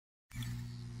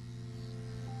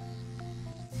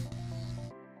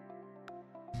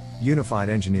Unified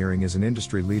Engineering is an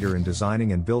industry leader in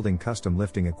designing and building custom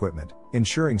lifting equipment,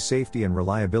 ensuring safety and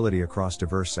reliability across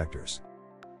diverse sectors.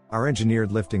 Our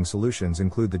engineered lifting solutions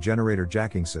include the generator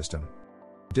jacking system,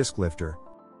 disc lifter,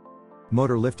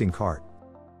 motor lifting cart,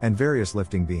 and various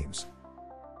lifting beams.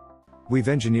 We've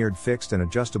engineered fixed and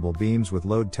adjustable beams with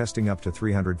load testing up to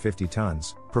 350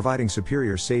 tons, providing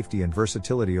superior safety and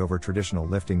versatility over traditional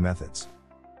lifting methods.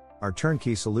 Our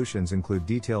turnkey solutions include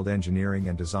detailed engineering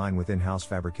and design with in-house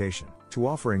fabrication, to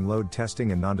offering load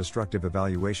testing and non-destructive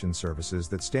evaluation services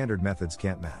that standard methods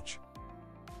can't match.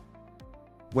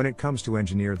 When it comes to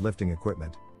engineered lifting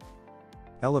equipment,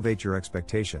 elevate your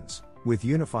expectations with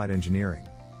Unified Engineering.